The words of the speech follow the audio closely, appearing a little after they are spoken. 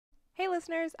Hey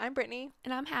listeners, I'm Brittany,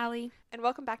 And I'm Hallie. and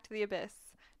welcome back to The Abyss.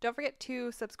 Don't forget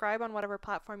to subscribe on whatever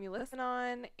platform you listen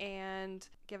on and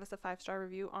give us a 5-star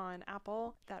review on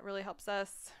Apple. That really helps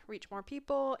us reach more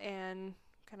people and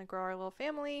kind of grow our little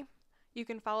family. You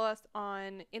can follow us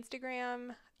on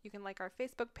Instagram. You can like our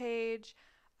Facebook page.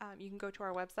 You can go to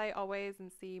our website always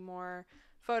and see more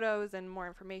photos and more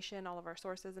information, all of our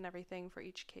sources and everything for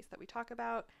each case that we talk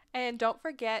about. And don't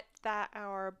forget that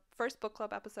our first book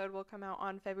club episode will come out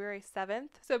on February 7th,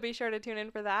 so be sure to tune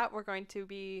in for that. We're going to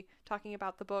be talking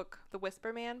about the book The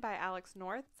Whisper Man by Alex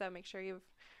North, so make sure you've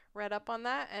read up on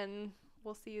that, and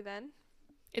we'll see you then.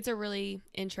 It's a really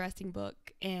interesting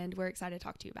book, and we're excited to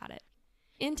talk to you about it.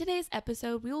 In today's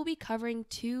episode, we will be covering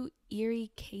 2 eerie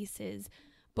cases.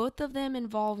 Both of them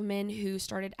involve men who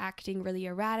started acting really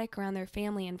erratic around their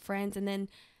family and friends, and then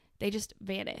they just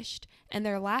vanished. And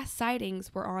their last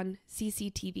sightings were on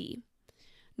CCTV.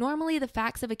 Normally, the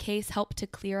facts of a case help to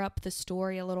clear up the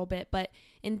story a little bit, but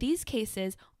in these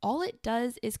cases, all it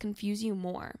does is confuse you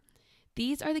more.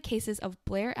 These are the cases of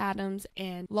Blair Adams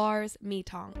and Lars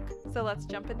Mittank. So let's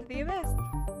jump into the abyss.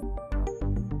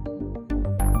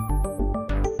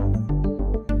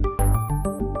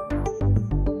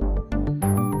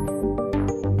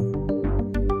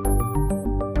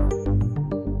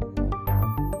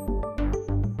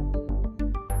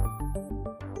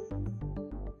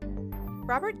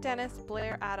 Robert Dennis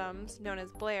Blair Adams, known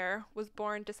as Blair, was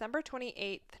born December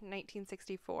 28,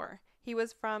 1964. He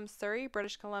was from Surrey,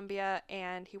 British Columbia,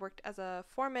 and he worked as a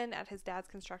foreman at his dad's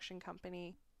construction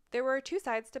company. There were 2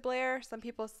 sides to Blair. Some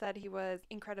people said he was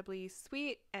incredibly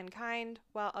sweet and kind,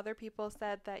 while other people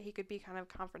said that he could be kind of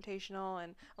confrontational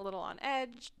and a little on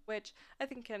edge, which I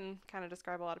think can kind of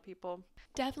describe a lot of people.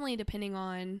 Definitely depending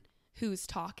on who's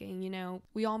talking,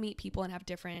 we all meet people and have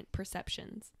different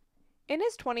perceptions. In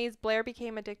his 20s, Blair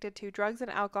became addicted to drugs and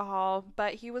alcohol,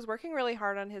 but he was working really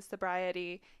hard on his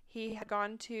sobriety. He had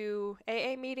gone to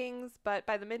AA meetings, but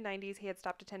by the mid-90s, he had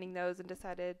stopped attending those and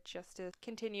decided just to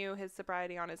continue his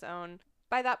sobriety on his own.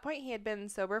 By that point, he had been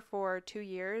sober for 2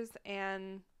 years,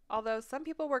 and although some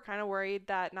people were kind of worried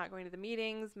that not going to the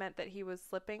meetings meant that he was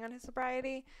slipping on his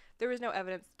sobriety, there was no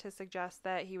evidence to suggest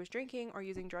that he was drinking or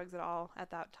using drugs at all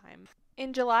at that time.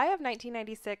 In July of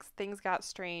 1996, things got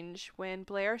strange when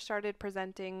Blair started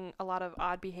presenting a lot of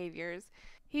odd behaviors.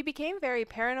 He became very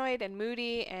paranoid and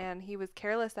moody, and he was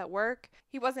careless at work.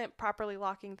 He wasn't properly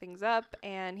locking things up,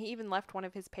 and he even left one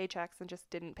of his paychecks and just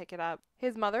didn't pick it up.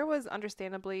 His mother was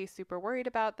understandably super worried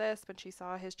about this when she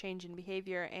saw his change in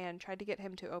behavior and tried to get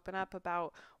him to open up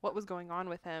about what was going on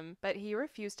with him, but he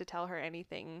refused to tell her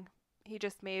anything. He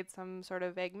just made some sort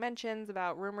of vague mentions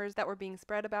about rumors that were being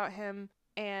spread about him,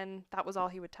 and that was all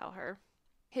he would tell her.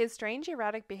 His strange,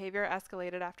 erratic behavior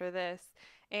escalated after this,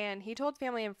 and he told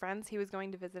family and friends he was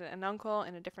going to visit an uncle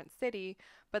in a different city,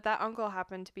 but that uncle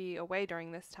happened to be away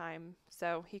during this time,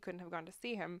 so he couldn't have gone to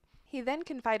see him. He then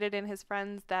confided in his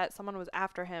friends that someone was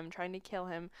after him, trying to kill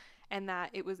him, and that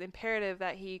it was imperative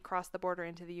that he cross the border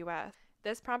into the U.S.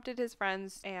 This prompted his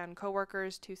friends and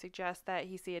coworkers to suggest that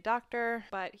he see a doctor,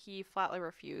 but he flatly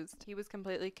refused. He was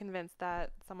completely convinced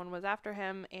that someone was after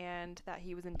him and that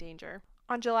he was in danger.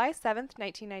 On July 7th,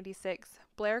 1996,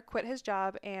 Blair quit his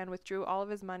job and withdrew all of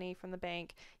his money from the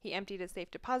bank. He emptied his safe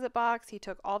deposit box, he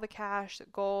took all the cash,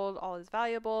 gold, all his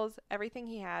valuables, everything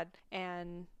he had,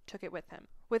 and took it with him.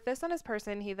 With this on his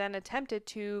person, he then attempted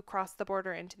to cross the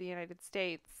border into the United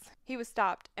States. He was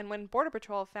stopped, and when Border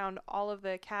Patrol found all of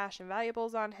the cash and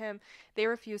valuables on him, they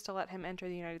refused to let him enter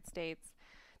the United States.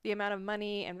 The amount of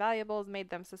money and valuables made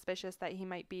them suspicious that he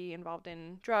might be involved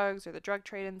in drugs or the drug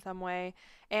trade in some way,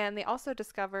 and they also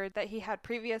discovered that he had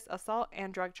previous assault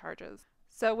and drug charges.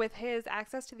 So with his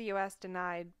access to the U.S.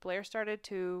 denied, Blair started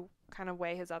to kind of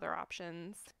weigh his other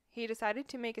options. He decided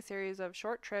to make a series of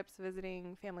short trips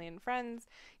visiting family and friends.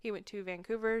 He went to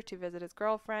Vancouver to visit his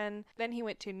girlfriend. Then he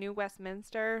went to New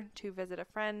Westminster to visit a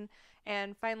friend.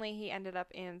 And finally, he ended up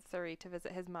in Surrey to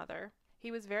visit his mother.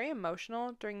 He was very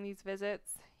emotional during these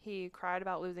visits. He cried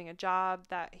about losing a job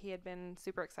that he had been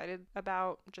super excited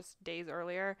about just days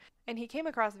earlier. And he came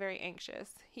across very anxious.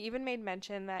 He even made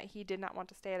mention that he did not want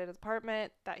to stay at his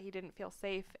apartment, that he didn't feel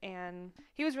safe, and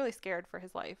he was really scared for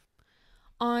his life.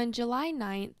 On July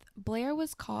 9th, Blair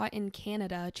was caught in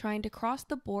Canada trying to cross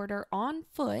the border on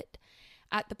foot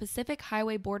at the Pacific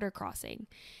Highway border crossing.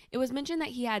 It was mentioned that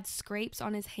he had scrapes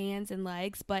on his hands and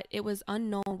legs, but it was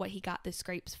unknown what he got the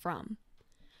scrapes from.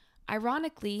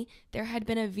 Ironically, there had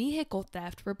been a vehicle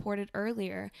theft reported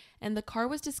earlier, and the car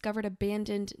was discovered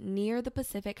abandoned near the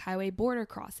Pacific Highway border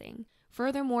crossing.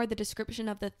 Furthermore, the description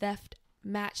of the theft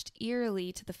matched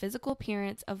eerily to the physical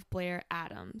appearance of Blair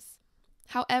Adams.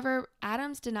 However,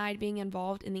 Adams denied being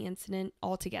involved in the incident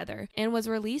altogether and was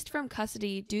released from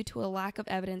custody due to a lack of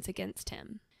evidence against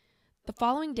him. The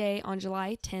following day, on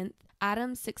July 10th,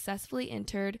 Adams successfully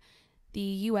entered the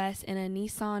U.S. in a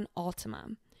Nissan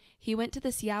Altima. He went to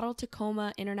the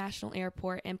Seattle-Tacoma International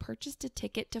Airport and purchased a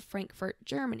ticket to Frankfurt,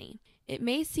 Germany. It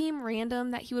may seem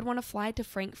random that he would want to fly to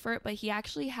Frankfurt, but he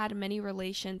actually had many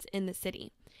relations in the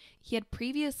city. He had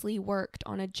previously worked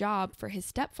on a job for his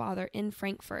stepfather in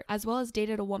Frankfurt, as well as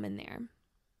dated a woman there.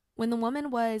 When the woman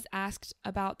was asked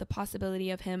about the possibility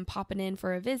of him popping in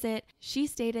for a visit, she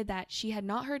stated that she had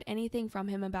not heard anything from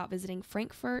him about visiting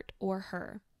Frankfurt or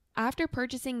her. After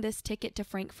purchasing this ticket to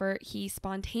Frankfurt, he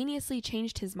spontaneously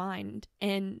changed his mind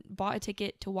and bought a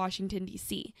ticket to Washington,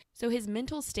 D.C. So his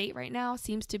mental state right now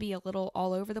seems to be a little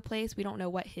all over the place. We don't know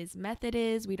what his method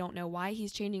is. We don't know why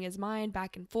he's changing his mind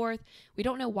back and forth. We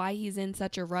don't know why he's in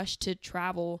such a rush to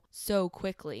travel so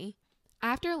quickly.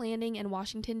 After landing in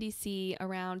Washington, D.C.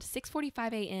 around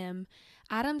 6:45 a.m.,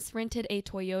 Adams rented a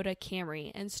Toyota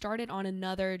Camry and started on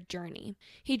another journey.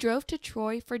 He drove to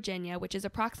Troy, Virginia, which is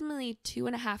approximately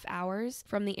 2.5 hours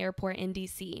from the airport in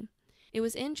D.C. It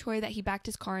was in Troy that he backed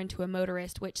his car into a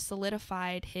motorist, which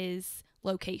solidified his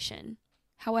location.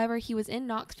 However, he was in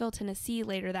Knoxville, Tennessee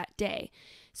later that day,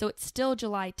 so it's still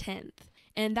July 10th.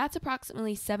 And that's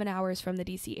approximately 7 hours from the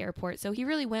D.C. airport, so he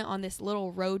really went on this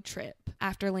little road trip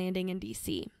after landing in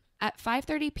D.C. At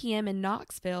 5:30 p.m. in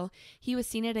Knoxville, he was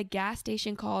seen at a gas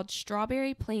station called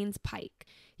Strawberry Plains Pike.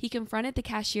 He confronted the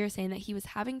cashier saying that he was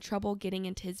having trouble getting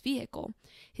into his vehicle.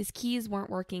 His keys weren't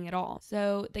working at all.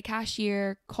 So the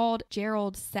cashier called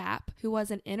Gerald Sapp, who was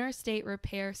an interstate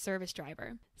repair service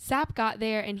driver. Sapp got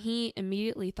there and he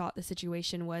immediately thought the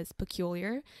situation was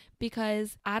peculiar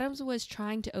because Adams was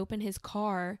trying to open his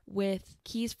car with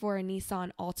keys for a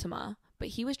Nissan Altima, but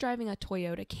he was driving a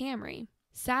Toyota Camry.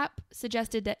 Sapp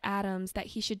suggested to Adams that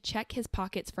he should check his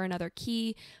pockets for another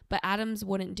key, but Adams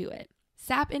wouldn't do it.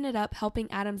 Sapp ended up helping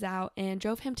Adams out and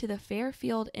drove him to the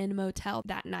Fairfield Inn Motel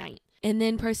that night, and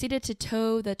then proceeded to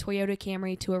tow the Toyota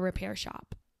Camry to a repair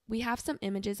shop. We have some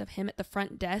images of him at the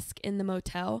front desk in the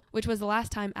motel, which was the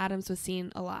last time Adams was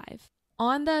seen alive.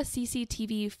 On the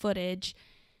CCTV footage,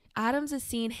 Adams is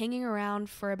seen hanging around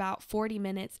for about 40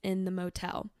 minutes in the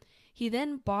motel. He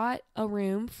then bought a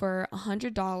room for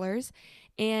 $100,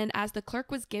 and as the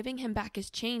clerk was giving him back his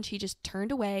change, he just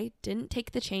turned away, didn't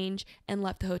take the change, and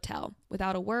left the hotel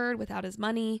without a word, without his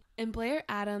money. And Blair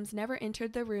Adams never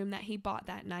entered the room that he bought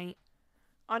that night.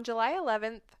 On July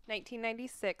 11th,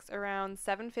 1996, around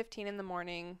 7:15 in the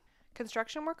morning,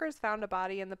 construction workers found a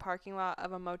body in the parking lot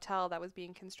of a motel that was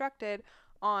being constructed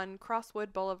on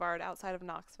Crosswood Boulevard outside of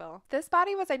Knoxville. This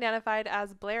body was identified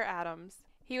as Blair Adams.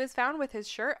 He was found with his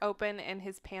shirt open and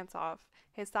his pants off.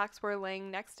 His socks were laying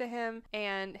next to him,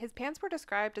 and his pants were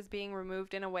described as being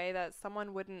removed in a way that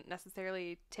someone wouldn't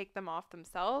necessarily take them off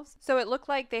themselves, so it looked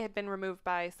like they had been removed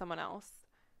by someone else.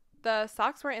 The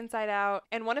socks were inside out,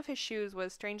 and one of his shoes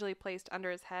was strangely placed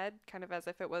under his head, kind of as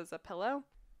if it was a pillow.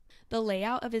 The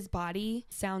layout of his body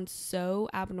sounds so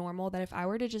abnormal that if I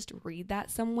were to just read that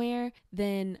somewhere,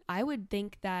 then I would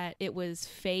think that it was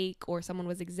fake or someone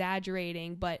was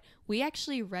exaggerating, but we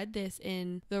actually read this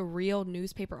in the real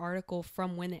newspaper article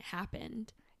from when it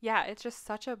happened. Yeah, it's just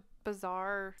such a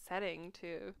bizarre setting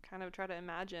to kind of try to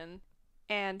imagine.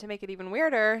 And to make it even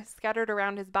weirder, scattered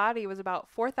around his body was about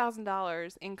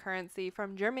 $4,000 in currency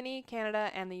from Germany,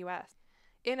 Canada, and the U.S.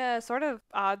 In a sort of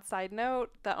odd side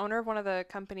note, the owner of one of the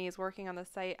companies working on the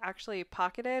site actually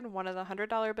pocketed one of the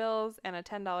 $100 bills and a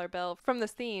 $10 bill from the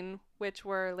scene, which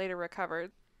were later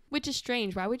recovered. Which is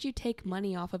strange. Why would you take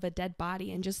money off of a dead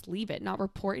body and just leave it, not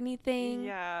report anything?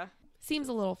 Yeah. Seems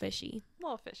a little fishy. A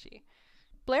little fishy.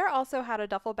 Blair also had a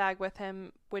duffel bag with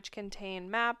him, which contained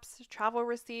maps, travel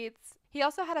receipts. He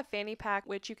also had a fanny pack,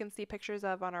 which you can see pictures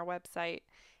of on our website.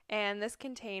 And this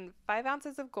contained 5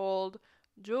 ounces of gold,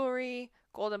 jewelry,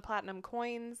 gold and platinum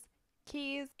coins,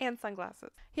 keys, and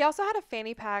sunglasses. He also had a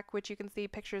fanny pack, which you can see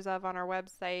pictures of on our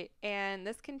website, and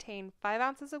this contained 5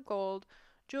 ounces of gold,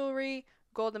 jewelry,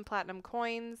 gold and platinum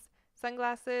coins,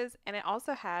 sunglasses, and it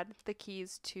also had the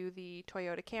keys to the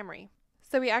Toyota Camry.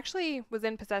 So he actually was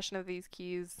in possession of these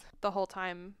keys the whole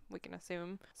time, we can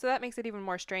assume. So that makes it even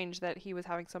more strange that he was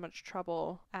having so much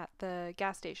trouble at the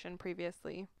gas station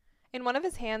previously. In one of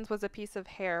his hands was a piece of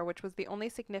hair, which was the only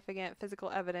significant physical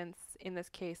evidence in this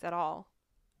case at all.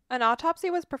 An autopsy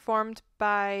was performed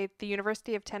by the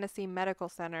University of Tennessee Medical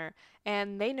Center,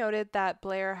 and they noted that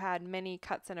Blair had many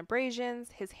cuts and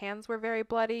abrasions. His hands were very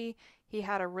bloody. He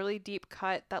had a really deep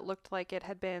cut that looked like it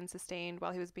had been sustained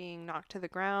while he was being knocked to the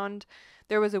ground.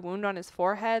 There was a wound on his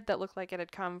forehead that looked like it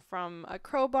had come from a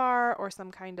crowbar or some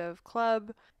kind of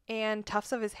club, and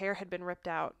tufts of his hair had been ripped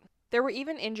out. There were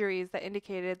even injuries that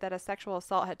indicated that a sexual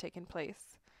assault had taken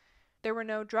place. There were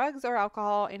no drugs or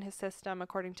alcohol in his system,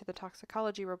 according to the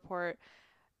toxicology report,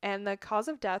 and the cause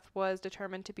of death was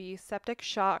determined to be septic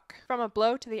shock from a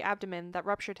blow to the abdomen that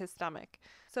ruptured his stomach.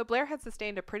 So Blair had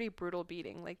sustained a pretty brutal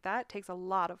beating. Like, that takes a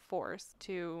lot of force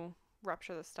to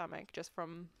rupture the stomach just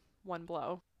from one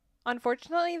blow.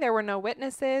 Unfortunately, there were no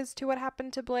witnesses to what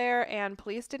happened to Blair, and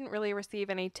police didn't really receive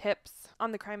any tips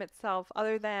on the crime itself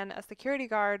other than a security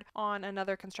guard on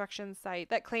another construction site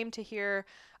that claimed to hear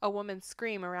a woman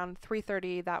scream around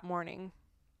 3:30 that morning.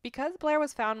 Because Blair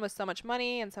was found with so much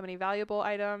money and so many valuable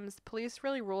items, police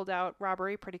really ruled out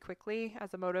robbery pretty quickly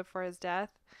as a motive for his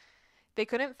death. They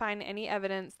couldn't find any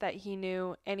evidence that he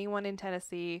knew anyone in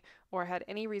Tennessee or had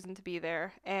any reason to be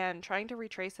there, and trying to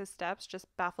retrace his steps just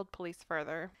baffled police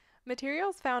further.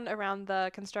 Materials found around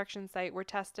the construction site were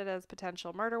tested as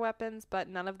potential murder weapons, but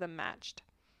none of them matched.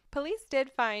 Police did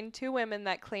find 2 women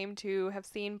that claimed to have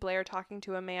seen Blair talking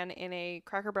to a man in a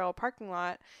Cracker Barrel parking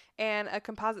lot, and a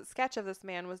composite sketch of this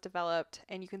man was developed,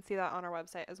 and you can see that on our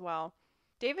website as well.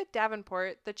 David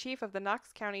Davenport, the chief of the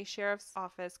Knox County Sheriff's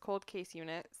Office Cold Case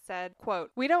Unit, said,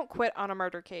 quote, "We don't quit on a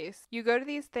murder case. You go to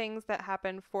these things that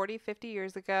happened 40, 50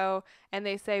 years ago, and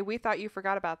they say, we thought you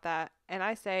forgot about that. And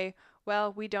I say,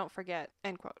 well, we don't forget,"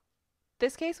 end quote.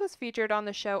 This case was featured on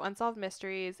the show Unsolved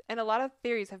Mysteries, and a lot of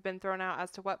theories have been thrown out as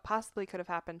to what possibly could have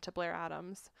happened to Blair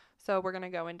Adams. So we're going to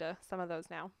go into some of those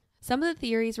now. Some of the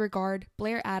theories regard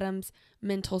Blair Adams'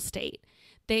 mental state.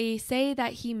 They say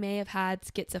that he may have had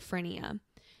schizophrenia.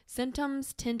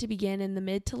 Symptoms tend to begin in the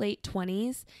mid to late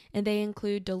 20s, and they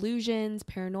include delusions,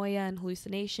 paranoia and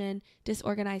hallucination,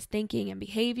 disorganized thinking and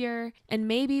behavior, and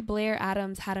maybe Blair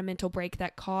Adams had a mental break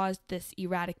that caused this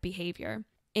erratic behavior.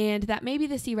 And that maybe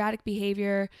this erratic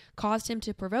behavior caused him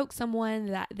to provoke someone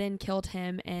that then killed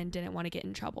him and didn't want to get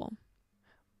in trouble.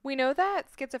 We know that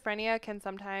schizophrenia can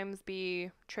sometimes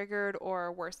be triggered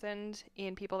or worsened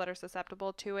in people that are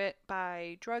susceptible to it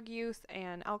by drug use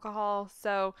and alcohol.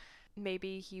 So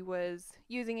maybe he was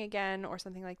using again or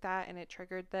something like that and it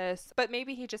triggered this. But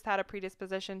maybe he just had a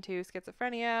predisposition to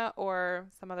schizophrenia or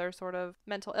some other sort of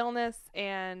mental illness,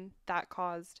 and that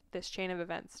caused this chain of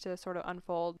events to sort of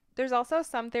unfold. There's also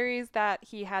some theories that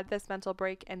he had this mental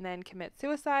break and then commit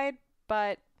suicide,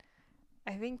 but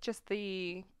I think just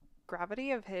the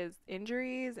gravity of his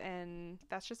injuries, and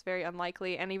that's just very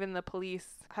unlikely, and even the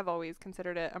police have always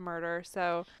considered it a murder.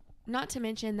 So, not to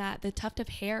mention that the tuft of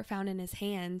hair found in his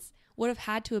hands would have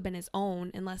had to have been his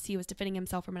own unless he was defending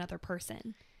himself from another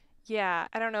person. Yeah,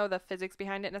 I don't know the physics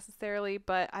behind it necessarily,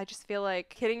 but I just feel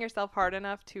like hitting yourself hard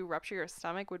enough to rupture your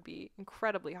stomach would be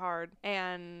incredibly hard,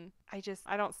 and I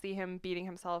don't see him beating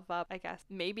himself up. I guess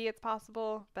maybe it's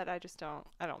possible, but I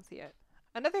don't see it.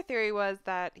 Another theory was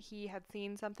that he had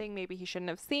seen something maybe he shouldn't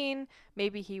have seen.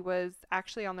 Maybe he was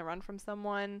actually on the run from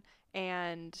someone,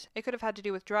 and it could have had to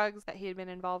do with drugs that he had been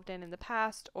involved in the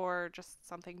past, or just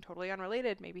something totally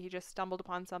unrelated. Maybe he just stumbled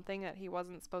upon something that he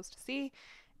wasn't supposed to see,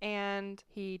 and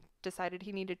he decided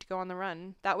he needed to go on the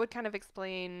run. That would kind of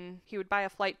explain, he would buy a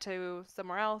flight to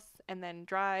somewhere else and then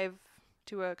drive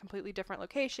to a completely different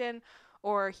location,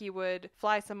 or he would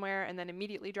fly somewhere and then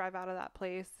immediately drive out of that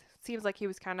place. Seems like he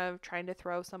was kind of trying to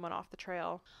throw someone off the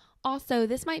trail. Also,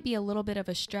 this might be a little bit of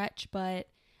a stretch, but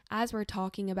as we're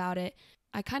talking about it,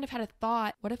 I kind of had a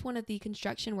thought, what if one of the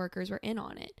construction workers were in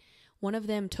on it? One of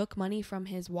them took money from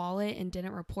his wallet and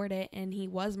didn't report it, and he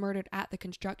was murdered at the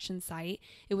construction site.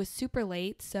 It was super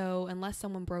late, so unless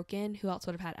someone broke in, who else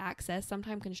would have had access?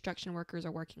 Sometimes construction workers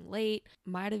are working late.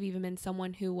 Might have even been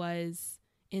someone who was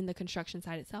in the construction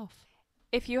site itself.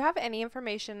 If you have any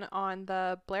information on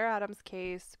the Blair Adams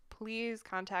case, please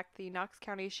contact the Knox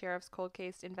County Sheriff's Cold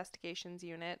Case Investigations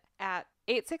Unit at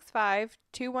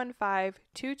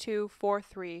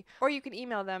 865-215-2243, or you can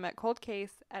email them at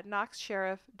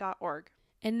coldcase@knoxsheriff.org.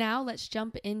 And now let's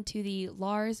jump into the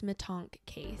Lars Mittank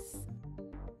case.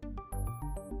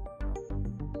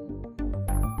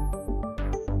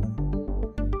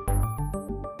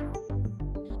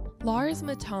 Lars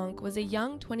Mittank was a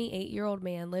young 28-year-old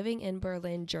man living in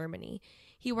Berlin, Germany.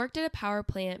 He worked at a power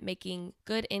plant making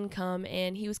good income,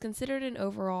 and he was considered an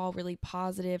overall really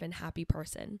positive and happy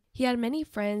person. He had many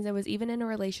friends and was even in a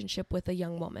relationship with a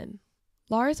young woman.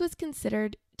 Lars was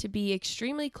considered to be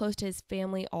extremely close to his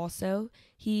family also.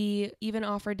 He even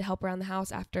offered to help around the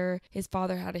house after his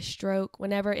father had a stroke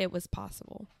whenever it was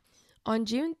possible. On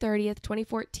June 30th,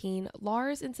 2014,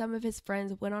 Lars and some of his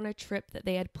friends went on a trip that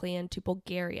they had planned to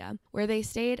Bulgaria, where they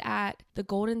stayed at the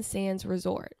Golden Sands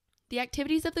Resort. The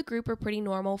activities of the group were pretty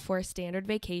normal for a standard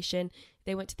vacation.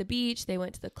 They went to the beach, they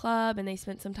went to the club, and they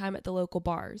spent some time at the local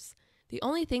bars. The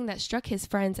only thing that struck his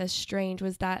friends as strange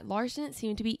was that Lars didn't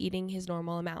seem to be eating his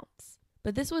normal amounts.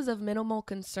 But this was of minimal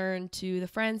concern to the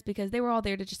friends because they were all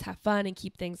there to just have fun and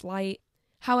keep things light.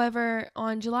 However,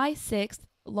 on July 6th,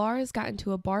 Lars got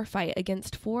into a bar fight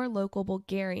against 4 local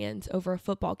Bulgarians over a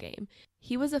football game.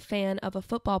 He was a fan of a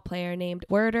football player named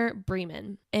Werder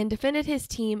Bremen and defended his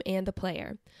team and the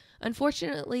player.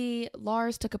 Unfortunately,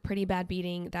 Lars took a pretty bad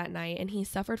beating that night and he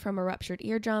suffered from a ruptured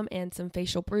eardrum and some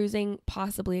facial bruising,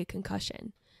 possibly a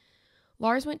concussion.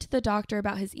 Lars went to the doctor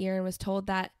about his ear and was told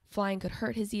that flying could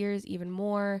hurt his ears even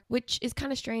more, which is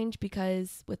kind of strange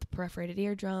because with the perforated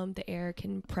eardrum, the air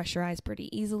can pressurize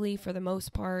pretty easily for the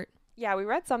most part. Yeah, we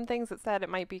read some things that said it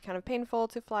might be kind of painful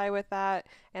to fly with that,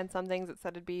 and some things that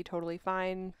said it'd be totally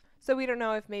fine. So we don't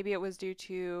know if maybe it was due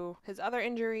to his other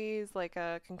injuries, like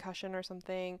a concussion or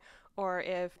something, or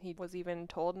if he was even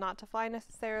told not to fly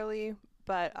necessarily.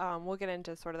 But we'll get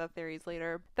into sort of the theories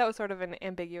later. That was sort of an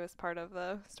ambiguous part of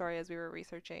the story as we were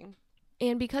researching.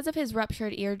 And because of his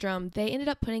ruptured eardrum, they ended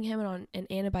up putting him on an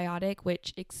antibiotic,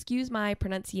 which, excuse my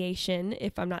pronunciation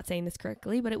if I'm not saying this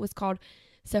correctly, but it was called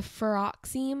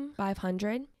cefuroxime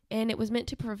 500, and it was meant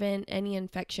to prevent any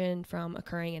infection from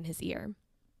occurring in his ear.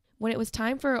 When it was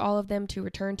time for all of them to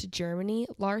return to Germany,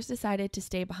 Lars decided to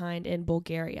stay behind in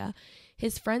Bulgaria.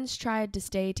 His friends tried to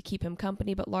stay to keep him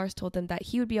company, but Lars told them that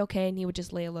he would be okay and he would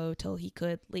just lay low till he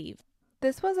could leave.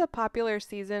 This was a popular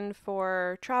season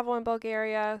for travel in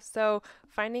Bulgaria, so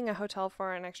finding a hotel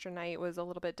for an extra night was a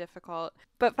little bit difficult.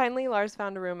 But finally, Lars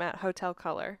found a room at Hotel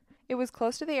Color. It was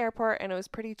close to the airport and it was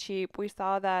pretty cheap. We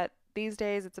saw that these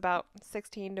days it's about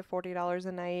 $16 to $40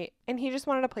 a night, and he just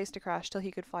wanted a place to crash till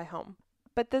he could fly home.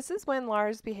 But this is when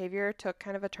Lars' behavior took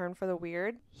kind of a turn for the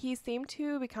weird. He seemed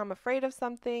to become afraid of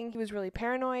something. He was really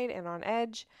paranoid and on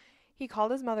edge. He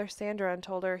called his mother Sandra and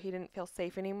told her he didn't feel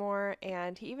safe anymore,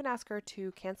 and he even asked her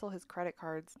to cancel his credit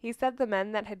cards. He said the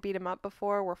men that had beat him up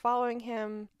before were following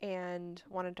him and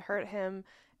wanted to hurt him,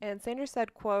 and Sandra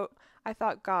said, quote, "I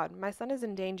thought, God, my son is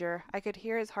in danger. I could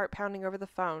hear his heart pounding over the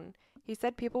phone. He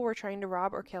said people were trying to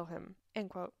rob or kill him," end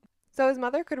quote. So his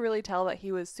mother could really tell that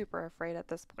he was super afraid at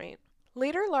this point.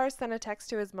 Later, Lars sent a text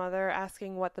to his mother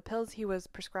asking what the pills he was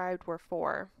prescribed were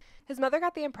for. His mother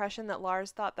got the impression that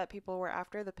Lars thought that people were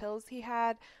after the pills he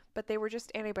had, but they were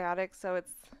just antibiotics, so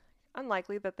it's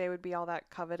unlikely that they would be all that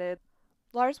coveted.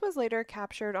 Lars was later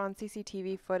captured on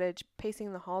CCTV footage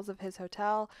pacing the halls of his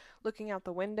hotel, looking out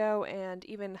the window, and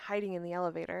even hiding in the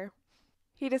elevator.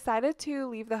 He decided to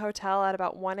leave the hotel at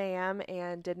about 1 a.m.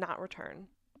 and did not return.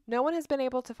 No one has been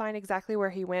able to find exactly where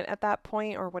he went at that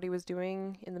point or what he was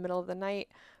doing in the middle of the night,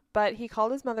 but he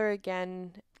called his mother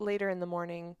again later in the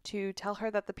morning to tell her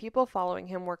that the people following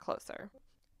him were closer.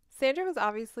 Sandra was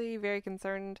obviously very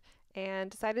concerned and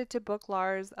decided to book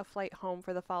Lars a flight home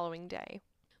for the following day.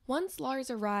 Once Lars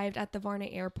arrived at the Varna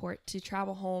airport to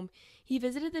travel home, he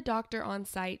visited the doctor on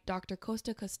site, Dr.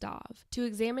 Kosta Kostov, to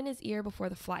examine his ear before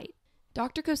the flight.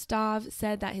 Dr. Kostov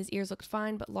said that his ears looked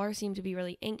fine, but Lars seemed to be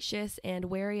really anxious and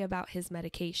wary about his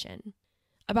medication.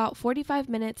 About 45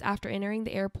 minutes after entering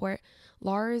the airport,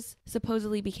 Lars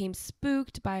supposedly became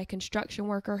spooked by a construction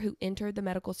worker who entered the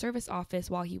medical service office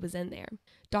while he was in there.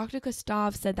 Dr.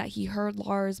 Kostov said that he heard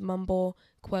Lars mumble,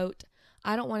 quote,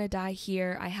 "I don't want to die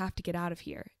here, I have to get out of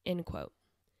here," end quote.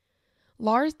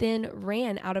 Lars then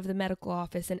ran out of the medical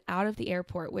office and out of the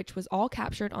airport, which was all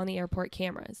captured on the airport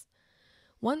cameras.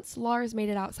 Once Lars made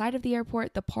it outside of the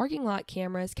airport, the parking lot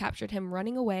cameras captured him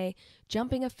running away,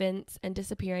 jumping a fence, and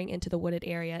disappearing into the wooded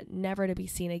area, never to be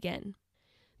seen again.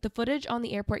 The footage on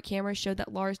the airport cameras showed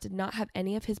that Lars did not have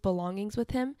any of his belongings with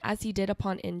him, as he did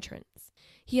upon entrance.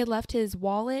 He had left his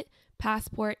wallet,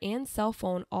 passport, and cell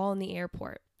phone all in the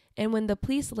airport. And when the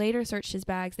police later searched his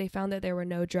bags, they found that there were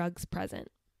no drugs present.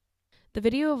 The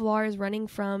video of Lars running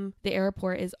from the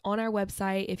airport is on our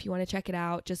website if you want to check it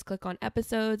out. Just click on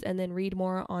episodes and then read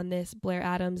more on this Blair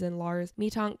Adams and Lars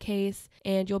Mittank case,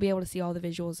 and you'll be able to see all the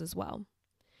visuals as well.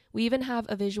 We even have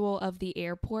a visual of the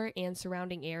airport and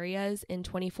surrounding areas in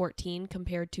 2014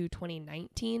 compared to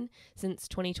 2019, since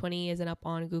 2020 isn't up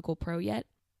on Google Pro yet.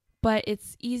 But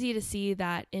it's easy to see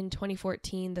that in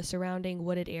 2014, the surrounding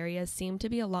wooded areas seem to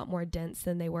be a lot more dense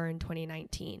than they were in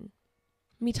 2019.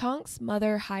 Mittank's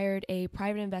mother hired a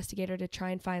private investigator to try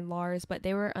and find Lars, but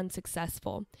they were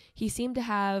unsuccessful. He seemed to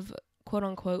have quote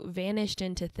unquote vanished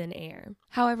into thin air.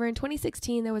 However, in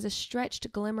 2016, there was a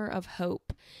stretched glimmer of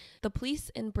hope. The police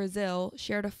in Brazil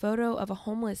shared a photo of a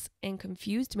homeless and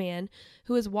confused man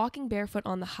who was walking barefoot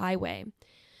on the highway.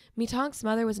 Mittank's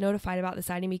mother was notified about the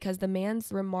sighting because the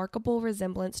man's remarkable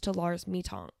resemblance to Lars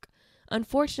Mittank.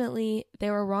 Unfortunately,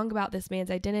 they were wrong about this man's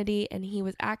identity, and he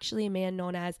was actually a man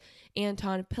known as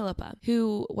Anton Pilippa,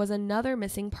 who was another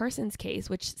missing persons case,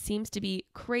 which seems to be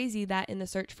crazy that in the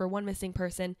search for one missing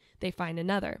person, they find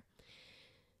another.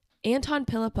 Anton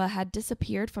Pilippa had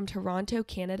disappeared from Toronto,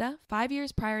 Canada, 5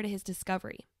 years prior to his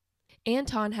discovery.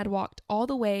 Anton had walked all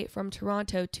the way from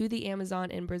Toronto to the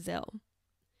Amazon in Brazil.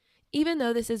 Even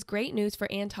though this is great news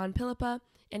for Anton Pilippa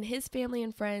and his family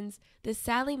and friends, this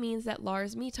sadly means that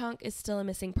Lars Mittank is still a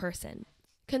missing person.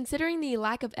 Considering the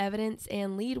lack of evidence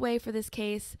and leadway for this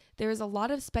case, there is a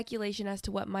lot of speculation as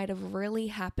to what might have really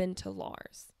happened to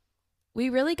Lars. We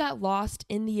really got lost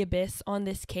in the abyss on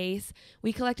this case.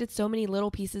 We collected so many little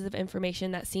pieces of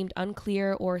information that seemed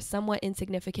unclear or somewhat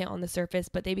insignificant on the surface,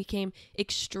 but they became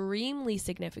extremely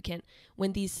significant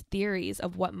when these theories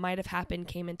of what might have happened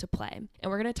came into play. And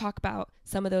we're going to talk about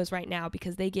some of those right now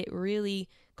because they get really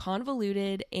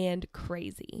convoluted and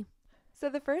crazy. So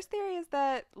the first theory is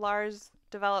that Lars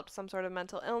developed some sort of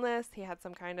mental illness. He had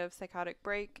some kind of psychotic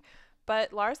break,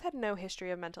 but Lars had no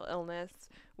history of mental illness.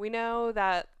 We know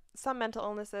that some mental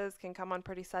illnesses can come on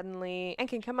pretty suddenly and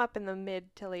can come up in the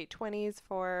mid to late 20s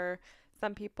for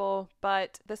some people,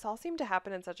 but this all seemed to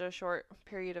happen in such a short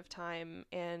period of time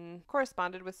and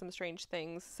corresponded with some strange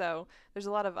things, so there's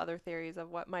a lot of other theories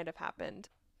of what might have happened.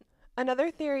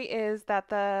 Another theory is that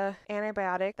the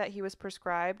antibiotic that he was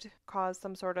prescribed caused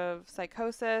some sort of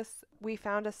psychosis. We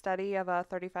found a study of a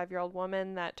 35-year-old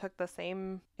woman that took the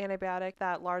same antibiotic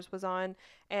that Lars was on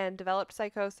and developed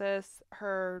psychosis.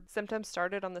 Her symptoms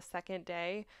started on the second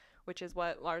day, which is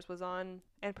what Lars was on,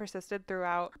 and persisted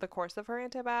throughout the course of her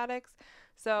antibiotics.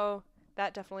 So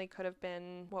that definitely could have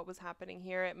been what was happening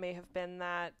here. It may have been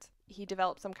that he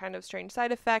developed some kind of strange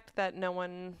side effect that no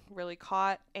one really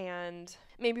caught, and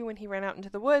maybe when he ran out into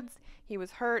the woods, he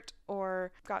was hurt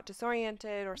or got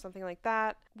disoriented or something like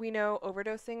that. We know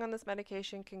overdosing on this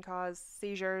medication can cause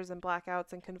seizures and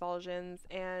blackouts and convulsions,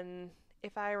 and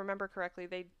if I remember correctly,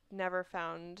 they never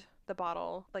found the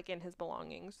bottle in his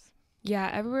belongings. Yeah,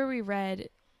 everywhere we read,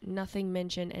 nothing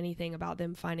mentioned anything about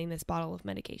them finding this bottle of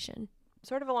medication.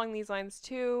 Sort of along these lines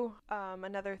too,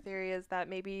 another theory is that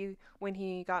maybe when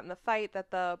he got in the fight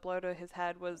that the blow to his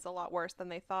head was a lot worse than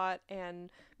they thought, and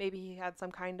maybe he had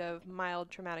some kind of mild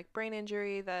traumatic brain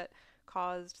injury that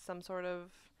caused some sort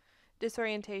of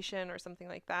disorientation or something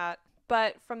like that.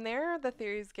 But from there, the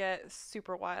theories get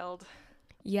super wild.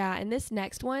 Yeah, and this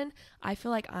next one, I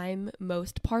feel like I'm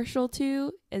most partial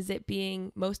to as it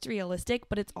being most realistic,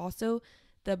 but it's also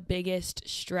the biggest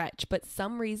stretch. But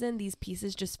some reason these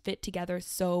pieces just fit together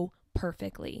so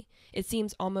perfectly. It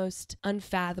seems almost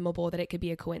unfathomable that it could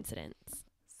be a coincidence.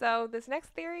 So this next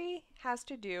theory has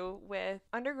to do with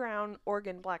underground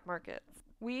organ black markets.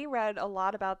 We read a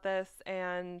lot about this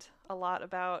and a lot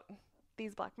about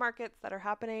these black markets that are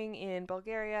happening in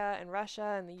Bulgaria and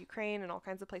Russia and the Ukraine and all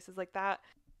kinds of places like that.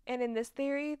 And in this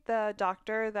theory, the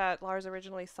doctor that Lars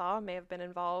originally saw may have been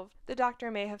involved. The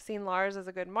doctor may have seen Lars as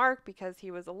a good mark because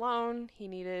he was alone, he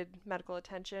needed medical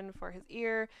attention for his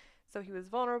ear, so he was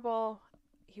vulnerable,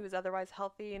 he was otherwise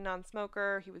healthy,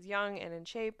 non-smoker, he was young and in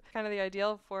shape. Kind of the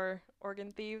ideal for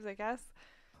organ thieves, I guess.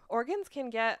 Organs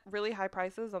can get really high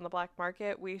prices on the black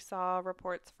market. We saw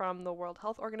reports from the World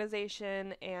Health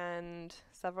Organization and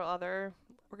several other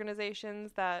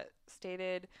organizations that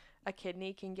stated a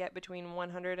kidney can get between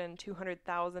 $100,000 and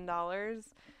 $200,000,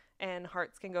 and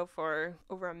hearts can go for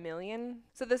over $1 million.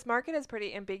 So this market is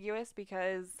pretty ambiguous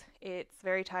because it's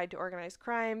very tied to organized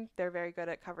crime. They're very good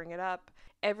at covering it up.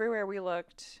 Everywhere we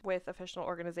looked with official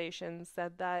organizations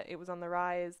said that it was on the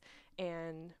rise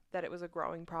and that it was a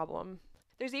growing problem.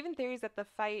 There's even theories that the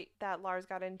fight that Lars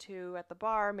got into at the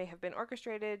bar may have been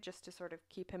orchestrated just to sort of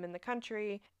keep him in the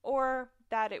country, or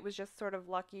that it was just sort of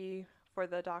lucky for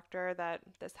the doctor that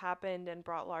this happened and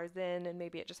brought Lars in, and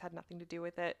maybe it just had nothing to do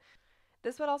with it.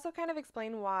 This would also kind of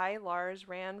explain why Lars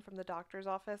ran from the doctor's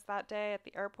office that day at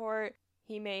the airport.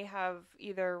 He may have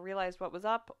either realized what was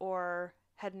up or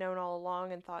had known all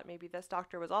along and thought maybe this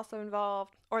doctor was also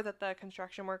involved, or that the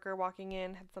construction worker walking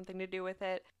in had something to do with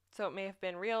it. So it may have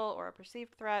been real or a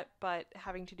perceived threat, but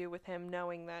having to do with him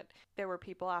knowing that there were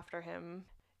people after him.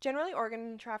 Generally,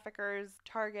 organ traffickers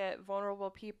target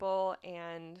vulnerable people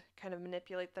and kind of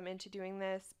manipulate them into doing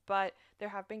this, but there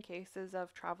have been cases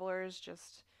of travelers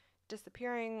just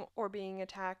disappearing or being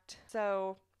attacked.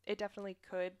 So it definitely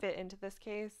could fit into this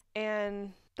case.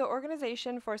 And the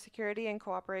Organization for Security and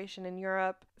Cooperation in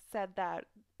Europe said that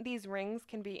these rings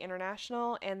can be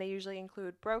international, and they usually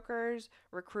include brokers,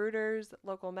 recruiters,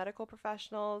 local medical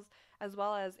professionals, as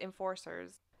well as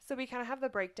enforcers. So we kind of have the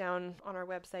breakdown on our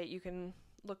website. You can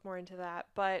look more into that.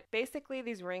 But basically,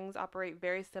 these rings operate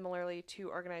very similarly to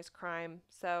organized crime.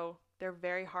 So they're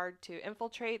very hard to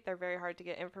infiltrate. They're very hard to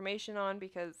get information on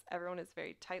because everyone is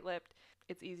very tight-lipped.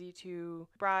 It's easy to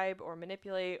bribe or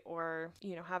manipulate or,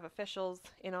 have officials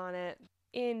in on it.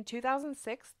 In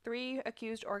 2006, 3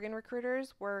 accused organ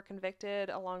recruiters were convicted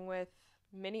along with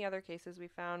many other cases we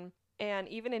found. And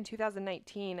even in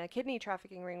 2019, a kidney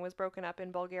trafficking ring was broken up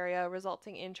in Bulgaria,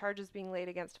 resulting in charges being laid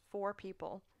against 4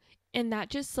 people. And that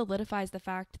just solidifies the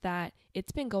fact that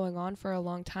it's been going on for a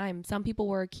long time. Some people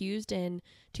were accused in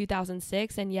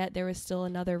 2006, and yet there was still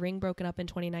another ring broken up in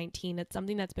 2019. It's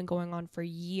something that's been going on for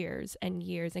years and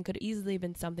years and could easily have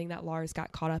been something that Lars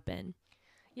got caught up in.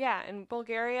 Yeah, and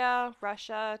Bulgaria,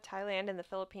 Russia, Thailand, and the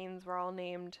Philippines were all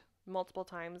named multiple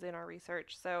times in our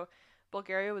research. So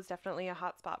Bulgaria was definitely a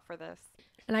hotspot for this.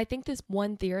 And I think this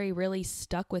one theory really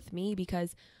stuck with me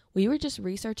because we were just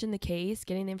researching the case,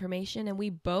 getting the information, and we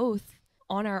both,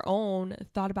 on our own,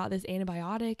 thought about this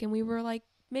antibiotic, and we were like,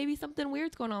 maybe something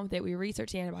weird's going on with it. We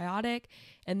researched the antibiotic,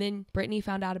 and then Brittany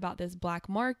found out about this black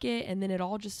market, and then it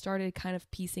all just started kind of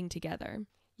piecing together.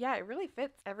 Yeah, it really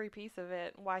fits every piece of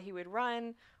it. Why he would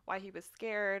run, why he was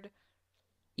scared.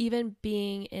 Even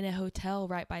being in a hotel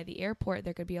right by the airport,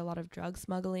 there could be a lot of drug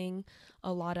smuggling,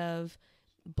 a lot of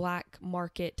black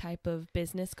market type of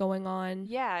business going on.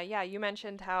 Yeah. You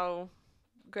mentioned how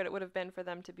good it would have been for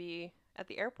them to be at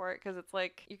the airport because it's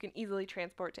like you can easily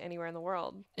transport to anywhere in the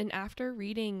world. And after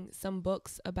reading some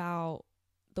books about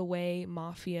the way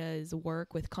mafias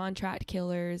work with contract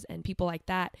killers and people like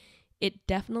that, it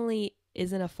definitely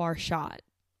isn't a far shot.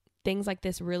 Things like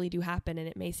this really do happen, and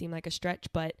it may seem like a stretch,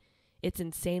 but it's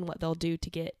insane what they'll do to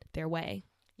get their way.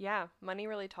 Yeah, money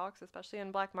really talks, especially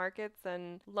in black markets,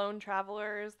 and lone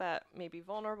travelers that may be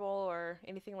vulnerable or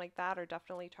anything like that are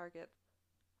definitely targets.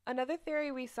 Another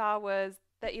theory we saw was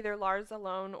that either Lars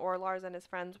alone or Lars and his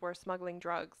friends were smuggling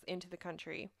drugs into the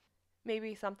country.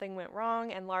 Maybe something went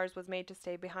wrong and Lars was made to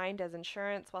stay behind as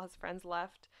insurance while his friends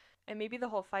left, and maybe the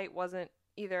whole fight wasn't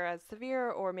either as severe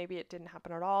or maybe it didn't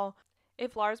happen at all.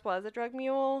 If Lars was a drug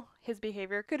mule, his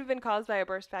behavior could have been caused by a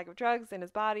burst bag of drugs in his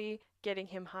body, getting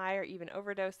him high or even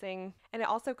overdosing, and it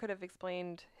also could have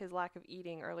explained his lack of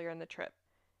eating earlier in the trip.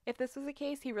 If this was the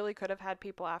case, he really could have had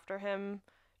people after him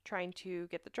trying to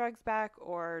get the drugs back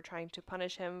or trying to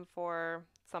punish him for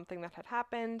something that had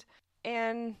happened.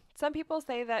 And some people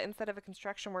say that instead of a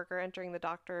construction worker entering the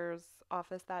doctor's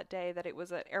office that day, that it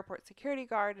was an airport security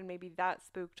guard, and maybe that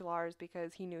spooked Lars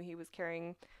because he knew he was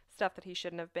carrying stuff that he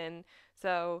shouldn't have been.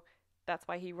 So that's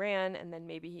why he ran, and then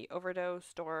maybe he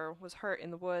overdosed or was hurt in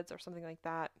the woods or something like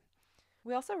that.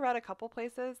 We also read a couple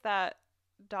places that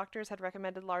doctors had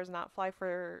recommended Lars not fly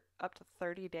for up to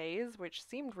 30 days, which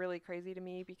seemed really crazy to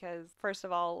me because, first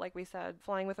of all, like we said,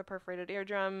 flying with a perforated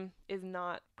eardrum is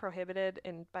not prohibited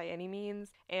by any means.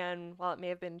 And while it may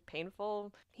have been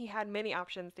painful, he had many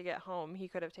options to get home. He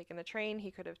could have taken the train,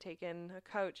 he could have taken a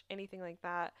coach, anything like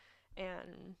that.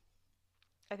 And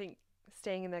I think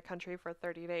staying in the country for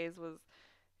 30 days was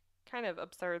kind of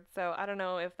absurd. So I don't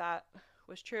know if that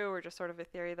was true or just sort of a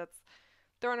theory that's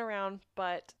thrown around,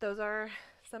 but those are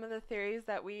some of the theories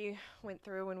that we went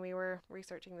through when we were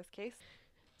researching this case.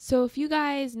 So if you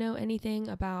guys know anything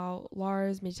about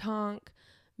Lars Mittank,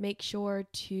 make sure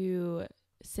to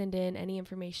send in any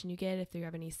information you get. If you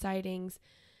have any sightings,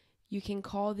 you can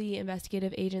call the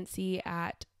investigative agency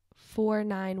at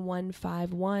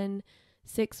 49151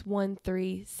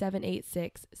 613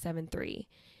 78673,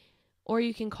 or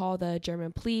you can call the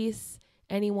German police,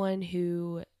 anyone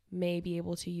who may be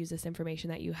able to use this information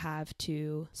that you have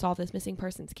to solve this missing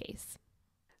persons case.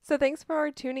 So thanks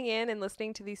for tuning in and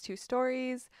listening to these 2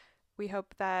 stories. We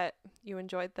hope that you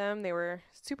enjoyed them. They were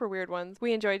super weird ones.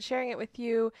 We enjoyed sharing it with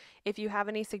you. If you have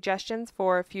any suggestions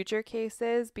for future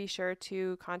cases, be sure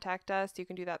to contact us. You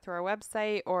can do that through our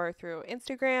website or through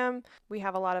Instagram. We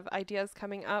have a lot of ideas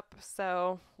coming up,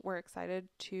 so we're excited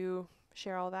to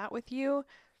share all that with you.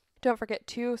 Don't forget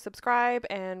to subscribe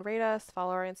and rate us,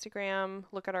 follow our Instagram,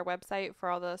 look at our website for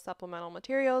all the supplemental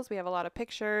materials. We have a lot of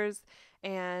pictures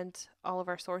and all of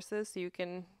our sources, so you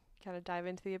can kind of dive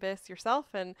into the abyss yourself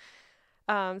and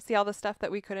see all the stuff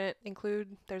that we couldn't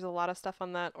include. There's a lot of stuff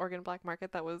on that Oregon black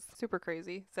market that was super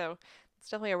crazy, so it's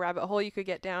definitely a rabbit hole you could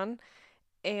get down.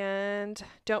 And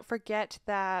don't forget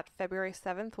that February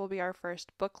 7th will be our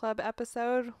first book club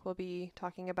episode. We'll be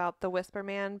talking about The Whisper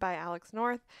Man by Alex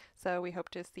North, so we hope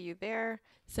to see you there.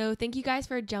 So thank you guys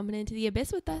for jumping into the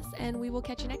abyss with us, and we will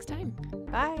catch you next time.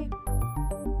 Bye.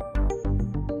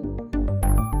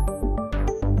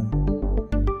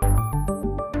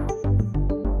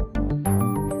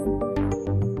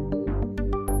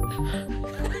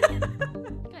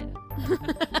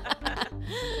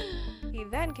 He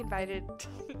then confided...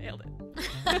 Nailed it.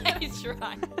 I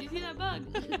tried. Did you see that bug?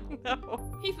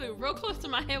 No. He flew real close to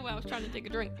my head while I was trying to take a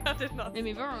drink. I did not. Made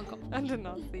me very uncomfortable. I did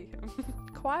not see him.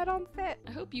 Quiet on set.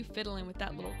 I hope you fiddling with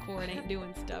that little cord ain't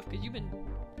doing stuff, because you've been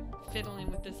fiddling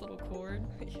with this little cord.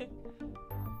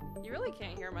 You really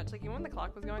can't hear much. Like, even when the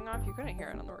clock was going off, you couldn't hear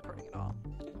it on the recording at all.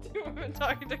 Two women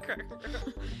talking to Craig.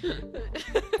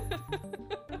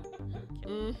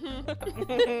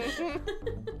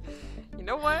 You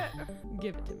know what?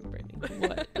 Give it to me, Brittany.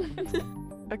 What?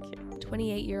 Okay.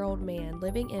 28-year-old man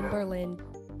living in Berlin.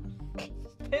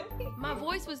 My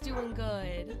voice was doing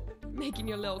good. Making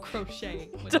your little crochet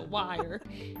with a wire.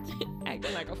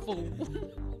 Acting like a fool.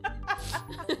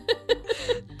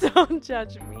 Don't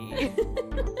judge me.